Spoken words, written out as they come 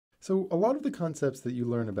So a lot of the concepts that you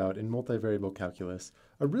learn about in multivariable calculus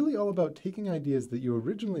are really all about taking ideas that you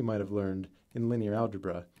originally might have learned in linear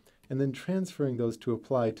algebra and then transferring those to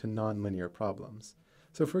apply to nonlinear problems.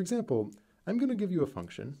 So for example, I'm going to give you a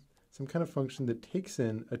function, some kind of function that takes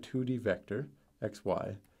in a 2D vector,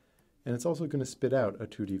 xy, and it's also going to spit out a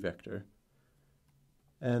 2D vector.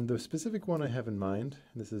 And the specific one I have in mind,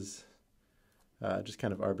 this is just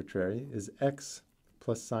kind of arbitrary, is x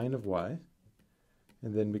plus sine of y.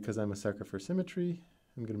 And then because I'm a sucker for symmetry,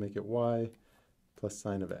 I'm going to make it y plus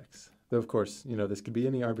sine of x. Though of course, this could be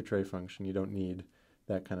any arbitrary function. You don't need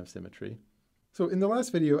that kind of symmetry. So in the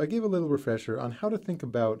last video, I gave a little refresher on how to think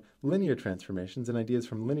about linear transformations and ideas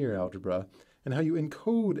from linear algebra, and how you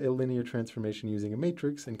encode a linear transformation using a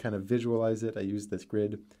matrix and kind of visualize it. I used this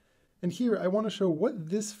grid. And here I want to show what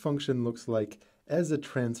this function looks like as a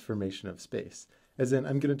transformation of space. As in,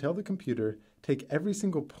 I'm going to tell the computer, take every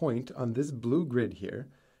single point on this blue grid here,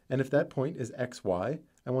 and if that point is xy,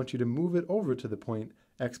 I want you to move it over to the point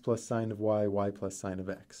x plus sine of y, y plus sine of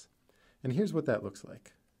x. And here's what that looks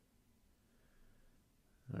like.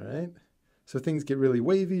 All right, so things get really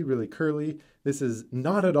wavy, really curly. This is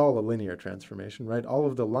not at all a linear transformation, right? All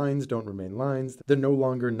of the lines don't remain lines. They're no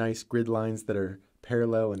longer nice grid lines that are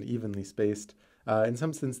parallel and evenly spaced. In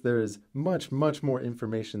some sense, there is much, much more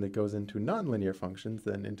information that goes into nonlinear functions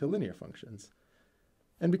than into linear functions.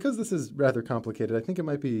 And because this is rather complicated, I think it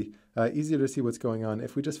might be easier to see what's going on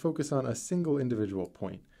if we just focus on a single individual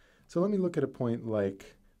point. So let me look at a point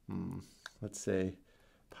like, let's say,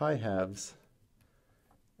 pi halves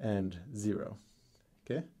and 0,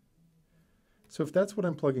 okay? So if that's what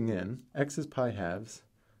I'm plugging in, x is pi halves,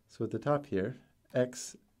 so at the top here,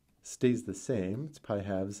 x stays the same, it's pi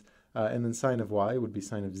halves, and then sine of y would be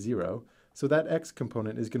sine of 0, so that x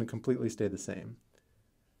component is going to completely stay the same.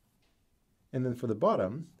 And then for the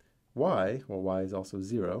bottom, y, well y is also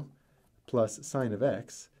 0, plus sine of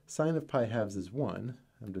x, sine of pi halves is 1,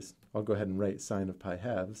 I'll go ahead and write sine of pi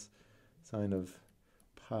halves, sine of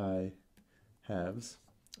pi halves,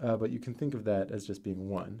 but you can think of that as just being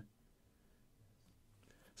 1.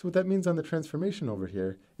 So what that means on the transformation over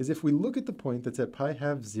here is if we look at the point that's at pi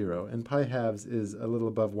halves 0, and pi halves is a little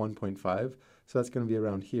above 1.5, so that's going to be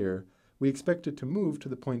around here, we expect it to move to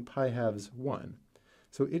the point pi halves 1.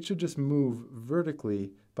 So it should just move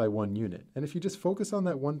vertically by 1 unit. And if you just focus on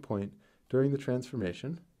that one point during the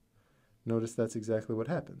transformation, notice that's exactly what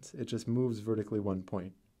happens. It just moves vertically 1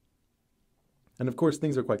 point. And of course,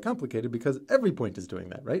 things are quite complicated because every point is doing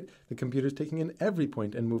that, right? The computer's taking in every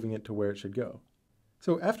point and moving it to where it should go.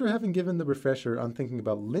 So after having given the refresher on thinking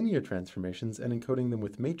about linear transformations and encoding them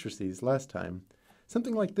with matrices last time,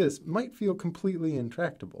 something like this might feel completely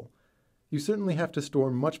intractable. You certainly have to store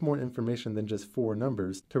much more information than just 4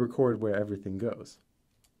 numbers to record where everything goes.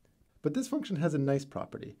 But this function has a nice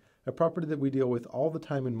property, a property that we deal with all the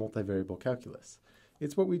time in multivariable calculus.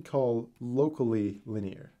 It's what we'd call locally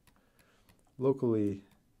linear. Locally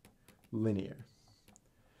linear.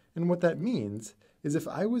 And what that means is if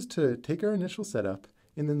I was to take our initial setup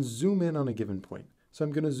and then zoom in on a given point. So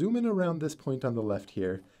I'm going to zoom in around this point on the left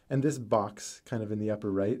here, and this box kind of in the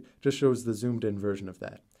upper right just shows the zoomed in version of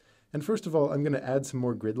that. And first of all, I'm going to add some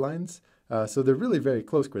more grid lines. So they're really very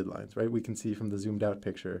close grid lines, right? We can see from the zoomed out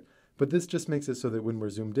picture. But this just makes it so that when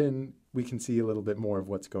we're zoomed in, we can see a little bit more of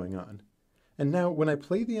what's going on. And now when I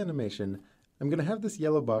play the animation, I'm going to have this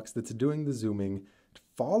yellow box that's doing the zooming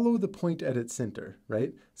follow the point at its center,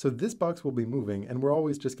 right? So this box will be moving, and we're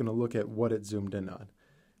always just going to look at what it zoomed in on.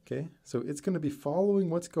 Okay, so it's going to be following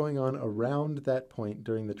what's going on around that point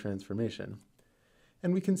during the transformation.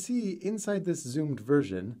 And we can see inside this zoomed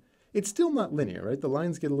version, it's still not linear, right? The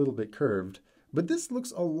lines get a little bit curved, but this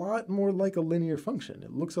looks a lot more like a linear function.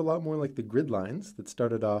 It looks a lot more like the grid lines that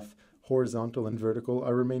started off horizontal and vertical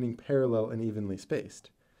are remaining parallel and evenly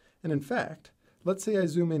spaced. And in fact, let's say I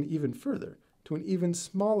zoom in even further to an even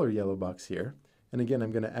smaller yellow box here. And again,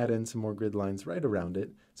 I'm going to add in some more grid lines right around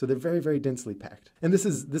it. So they're very, very densely packed. And this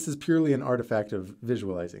is purely an artifact of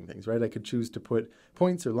visualizing things, right? I could choose to put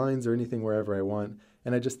points or lines or anything wherever I want.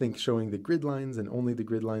 And I just think showing the grid lines and only the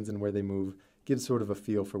grid lines and where they move gives sort of a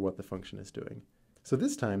feel for what the function is doing. So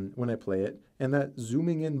this time when I play it, and that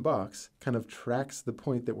zooming in box kind of tracks the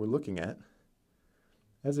point that we're looking at,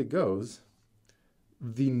 as it goes,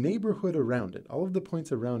 the neighborhood around it, all of the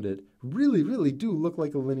points around it, really, really do look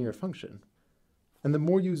like a linear function. And the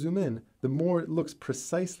more you zoom in, the more it looks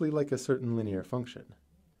precisely like a certain linear function.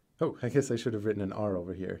 Oh, I guess I should have written an R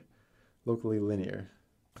over here. Locally linear.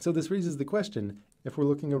 So this raises the question, if we're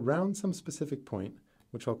looking around some specific point,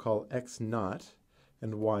 which I'll call x naught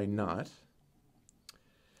and y naught,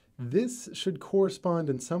 this should correspond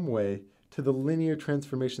in some way to the linear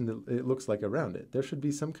transformation that it looks like around it. There should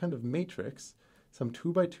be some kind of matrix, some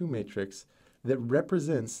 2 by 2 matrix, that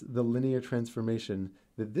represents the linear transformation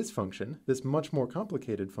that this function, this much more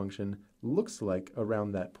complicated function, looks like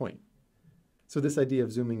around that point. So this idea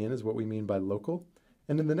of zooming in is what we mean by local.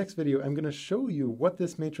 And in the next video, I'm going to show you what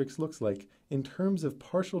this matrix looks like in terms of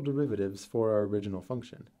partial derivatives for our original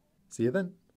function. See you then.